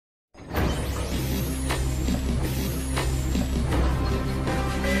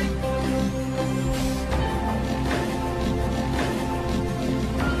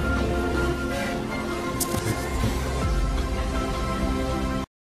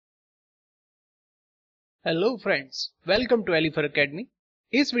Hello friends, welcome to एलिफर academy.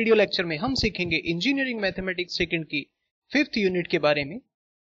 इस video lecture में हम सीखेंगे इंजीनियरिंग मैथमेटिक्स सेकंड की 5th यूनिट के बारे में,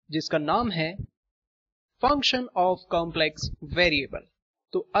 जिसका नाम है फंक्शन ऑफ कॉम्प्लेक्स वेरिएबल।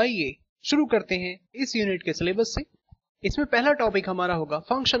 तो आइए शुरू करते हैं इस यूनिट के सिलेबस से। इसमें पहला टॉपिक हमारा होगा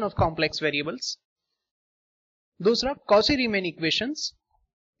फंक्शन ऑफ कॉम्प्लेक्स वेरिएबल्स। दूसरा कॉची-रीमैन इक्वेशंस,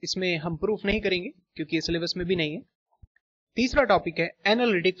 इसमें हम प्रूफ नहीं करेंगे क्योंकि ये सिलेबस में भी नहीं है। तीसरा टॉपिक है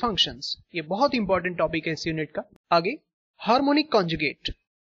एनालिटिक फंक्शंस, ये बहुत इंपॉर्टेंट टॉपिक है इस यूनिट का। आगे harmonic conjugate,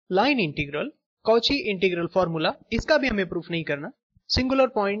 line integral, Cauchy integral formula, इसका भी हमें प्रूफ नहीं करना। Singular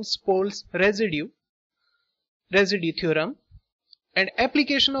points, poles, residue theorem and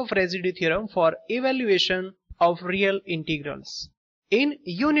application of residue theorem for evaluation of real integrals in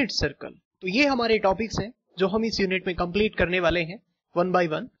unit circle. तो ये हमारे टॉपिक्स हैं जो हम इस यूनिट में कंप्लीट करने वाले हैं वन बाय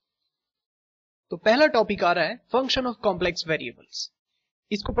वन। तो पहला टॉपिक आ रहा है फंक्शन ऑफ कॉम्प्लेक्स वेरिएबल्स।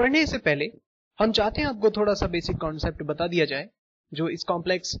 इसको पढ़ने से पहले हम चाहते हैं आपको थोड़ा सा बेसिक कॉन्सेप्ट बता दिया जाए जो इस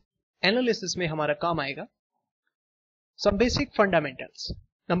कॉम्प्लेक्स एनालिसिस में हमारा काम आएगा। Some basic fundamentals.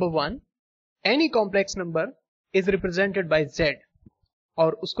 Number 1, any complex number is represented by z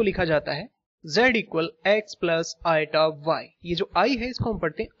और उसको लिखा जाता है z equal x plus iota y। ये जो i है इसको हम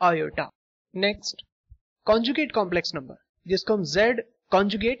पढ़ते हैं iota. Next, conjugate complex number, जिसको हम z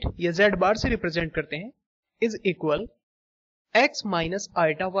कॉन्जुगेट या z बार से रिप्रेजेंट करते हैं, is equal x minus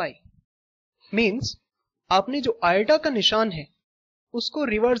iota y। Means आपने जो आयोटा का निशान है उसको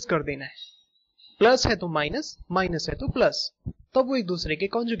रिवर्स कर देना है। प्लस है तो माइनस, माइनस है तो प्लस, तब वो एक दूसरे के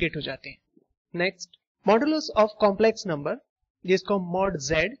कॉन्जुगेट हो जाते हैं। Next, modulus of complex number, जिसको हम मॉड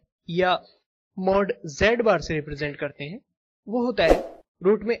z या मॉड z बार से रिप्रेजेंट करते हैं, वो होता है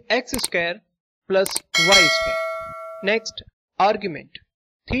रूट में x square plus y square. Next, argument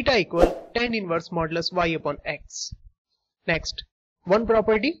theta equal tan inverse modulus y upon x। Next, one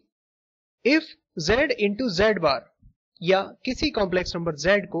property, if z into z बार या किसी कॉम्प्लेक्स नंबर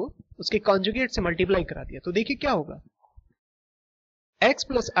z को उसके कॉन्जुगेट से मल्टीप्लाई करा दिया तो देखिए क्या होगा, x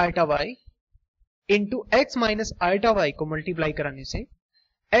plus iota y into x minus iota y को मल्टीप्लाई कराने से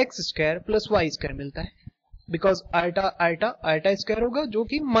x square plus y square मिलता है। Because iota iota iota square होगा जो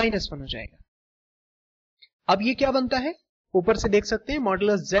कि -1 हो जाएगा। अब ये क्या बनता है, ऊपर से देख सकते हैं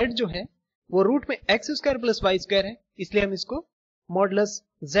मॉडुलस z जो है वो रूट में x square plus y square है, इसलिए हम इसको मॉडुलस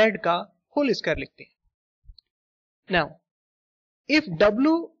z का होल स्क्वायर लिखते हैं। Now if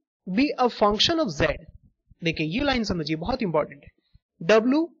w be a function of z, देखिए ये लाइन समझिए बहुत इंपॉर्टेंट है।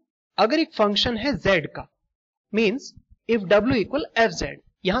 w अगर एक फंक्शन है z का, means if w equal fz,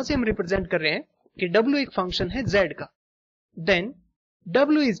 यहां से हम रिप्रेजेंट कर रहे हैं कि w एक फंक्शन है z का, then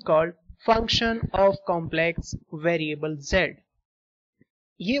w is called function of complex variable z।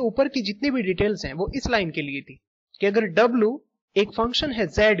 ये ऊपर की जितनी भी डिटेल्स हैं वो इस लाइन के लिए थी कि अगर w एक फंक्शन है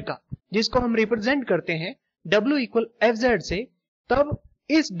z का जिसको हम रिप्रेजेंट करते हैं w इक्वल fz से, तब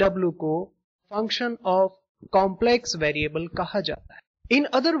इस w को फंक्शन ऑफ कॉम्प्लेक्स वेरिएबल कहा जाता है। In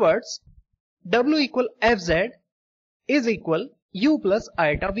other words, w equal fz is equal u plus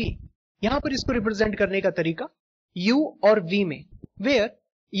iota v। यहां पर इसको रिप्रेजेंट करने का तरीका u और v में, where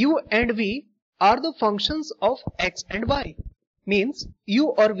u and v are the functions of x and y, means u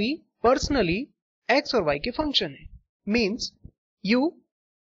और v personally x और y के फंक्शन है। means u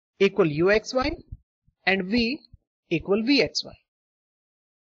equal uxy and v equal vxy।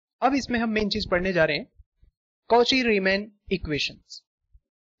 अब इसमें हम मेन चीज पढ़ने जा रहे हैं Cauchy-Riemann इक्वेशंस,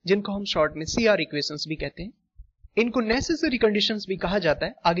 जिनको हम शॉर्ट में CR इक्वेशंस भी कहते हैं। इनको नेसेसरी कंडीशंस भी कहा जाता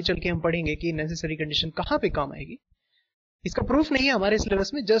है। आगे चल के हम पढ़ेंगे कि नेसेसरी कंडीशन कहां पे काम आएगी। इसका प्रूफ नहीं है हमारे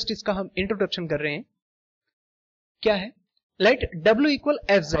सिलेबस में, जस्ट इसका हम इंट्रोडक्शन कर रहे हैं। क्या है, late w equal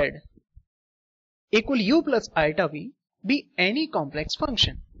fz equal u plus iota v be any complex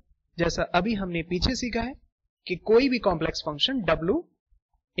function. जैसा अभी हमने पीछे सीखा है कि कोई भी कॉम्प्लेक्स फंक्शन w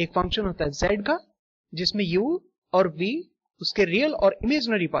एक फंक्शन होता है z का जिसमें u और v उसके रियल और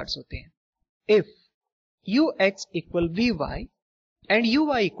इमेजिनरी पार्ट्स होते हैं। If ux equal vy and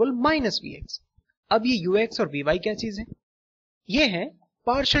uy equal minus vx। अब ये ux और vy क्या चीज है, ये है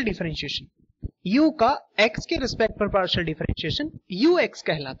पार्शियल डिफरेंशिएशन। u का x के रिस्पेक्ट पर पार्शियल डिफरेंशिएशन ux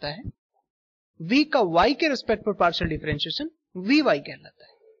कहलाता है, v का y के रिस्पेक्ट पर पार्शियल डिफरेंशिएशन vy कहलाता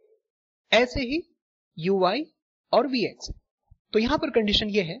है। ऐसे ही uy और vx। तो यहां पर कंडीशन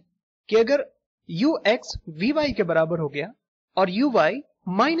ये है कि अगर ux vy के बराबर हो गया और uy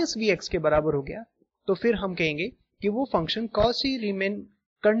माइनस vx के बराबर हो गया तो फिर हम कहेंगे कि वो फंक्शन Cauchy-Riemann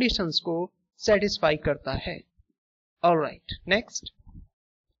कंडीशंस को सेटिस्फाई करता है। Alright, next.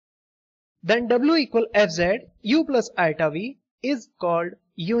 Then w equal fz u plus iota v is called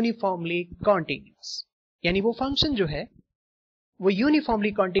uniformly continuous। यानी वो फंक्शन जो है वो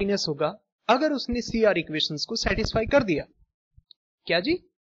यूनिफॉर्मली कॉन्टिन्यूअस होगा अगर उसने CR इक्वेशंस को सेटिस्फाई कर दिया, क्या जी?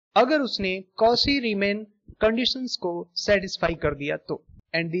 अगर उसने Cauchy-Riemann कंडीशंस को सेटिस्फाई कर दिया तो,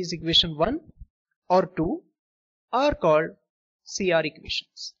 एंड दिस इक्वेशन 1 और 2 आर कॉल्ड CR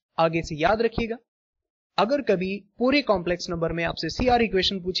इक्वेशंस। आगे से याद रखिएगा, अगर कभी पूरे कॉम्प्लेक्स नंबर में आपसे CR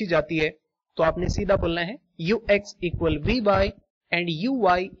इक्वेशन पूछी जाती है तो आपने सीधा बोलना है ux equal vy and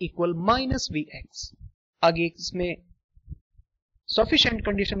uy equal minus vx। आगे इसमें सफिशिएंट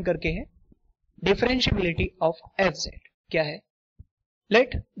कंडीशन करके है डिफरेंशिएबिलिटी ऑफ fz। क्या है?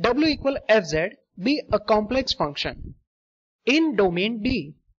 Late w equal fz be a complex function in domain D।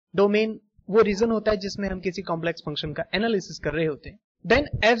 Domain वो रीजन होता है जिसमें हम किसी कॉम्प्लेक्स फंक्शन का एनालिसिस कर रहे होते हैं। Then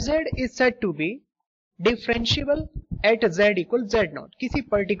fz is said to be differentiable eight z equal z0, किसी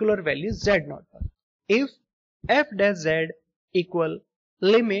पर्टिकुलर वैल्यू z0 पर। If f dash z equal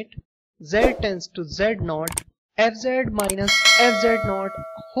limit z tends to z0 fz minus fz0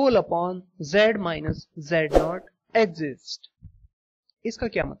 whole upon z minus z0 exist. इसका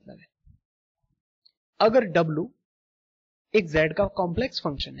क्या मतलब है? अगर w एक z का complex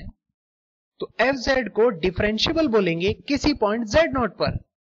function है तो fz को डिफरेंशिएबल बोलेंगे किसी पॉइंट z0 पर,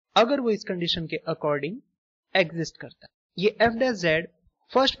 अगर वो इस कंडीशन के अकॉर्डिंग एग्जिस्ट करता है। ये f dash z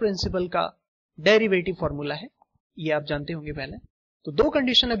first principle का डेरिवेटिव फॉर्मूला है, ये आप जानते होंगे पहले। तो दो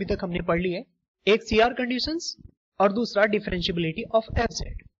कंडीशन अभी तक हमने पढ़ ली है, एक CR कंडीशंस और दूसरा differentiability of fz।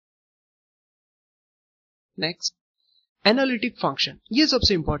 Next, analytic function, ये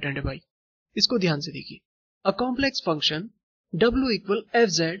सबसे इंपॉर्टेंट है भाई, इसको ध्यान से देखिए। A complex function w equal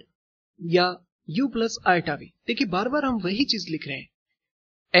fz या u प्लस आइटा v। देखिए बार बार हम वही चीज लिख रहे हैं,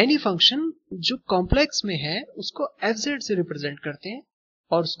 एनी फंक्शन जो कॉम्प्लेक्स में है उसको fz से रिप्रेजेंट करते हैं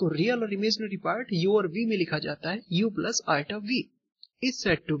और उसको रियल और इमेजिनरी पार्ट u और v में लिखा जाता है u plus iota v। Is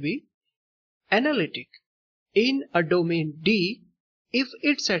said to be analytic in a domain D if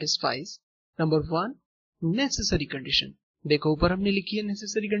it satisfies number 1 necessary condition. देखो ऊपर हमने लिखी है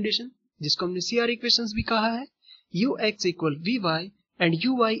नेसेसरी कंडीशन, जिसको हमने CR इक्वेशंस भी कहा है, ux equal vy and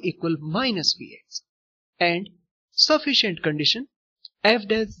uy equal minus vx। And sufficient condition f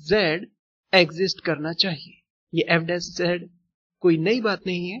dash z exist करना चाहिए। ये f डैश z कोई नई बात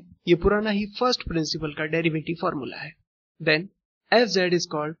नहीं है, ये पुराना ही फर्स्ट प्रिंसिपल का डेरिवेटिव फॉर्मूला है। Then fz is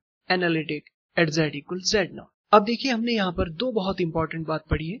called analytic eight z equal z0। अब देखिए हमने यहाँ पर दो बहुत इंपॉर्टेंट बात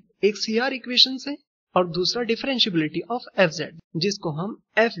पढ़ी है, एक CR इक्वेशन से और दूसरा डिफरेंशिएबिलिटी ऑफ fz, जिसको हम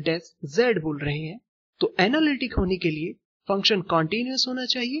f डैश z बोल रहे हैं। तो एनालिटिक होने के लिए फंक्शन कॉन्टिन्यूअस होना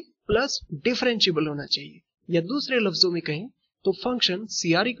चाहिए प्लस डिफरेंशिएबल होना चाहिए, या दूसरे लफ्जों में कहें तो फंक्शन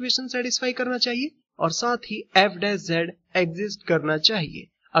CR इक्वेशन सेटिस्फाई करना चाहिए और साथ ही f डैश z एग्जिस्ट करना चाहिए।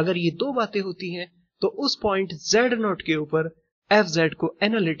 अगर ये दो बातें होती हैं तो उस पॉइंट z0 के ऊपर fz को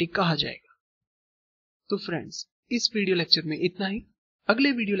एनालिटिक कहा जाएगा। तो फ्रेंड्स, इस वीडियो लेक्चर में इतना ही।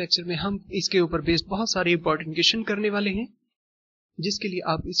 अगले वीडियो लेक्चर में हम इसके ऊपर बेस्ड बहुत सारे इंपॉर्टेंट क्वेश्चन करने वाले हैं, जिसके लिए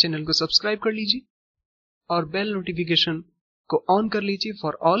आप इस चैनल को सब्सक्राइब कर लीजिए और बेल नोटिफिकेशन को ऑन कर लीजिए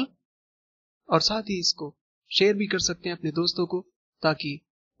फॉर ऑल, और साथ ही इसको शेयर भी कर सकते हैं अपने दोस्तों को, ताकि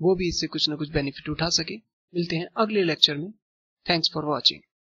वो भी इससे कुछ ना कुछ बेनिफिट उठा सके। मिलते हैं अगले लेक्चर में। Thanks for watching.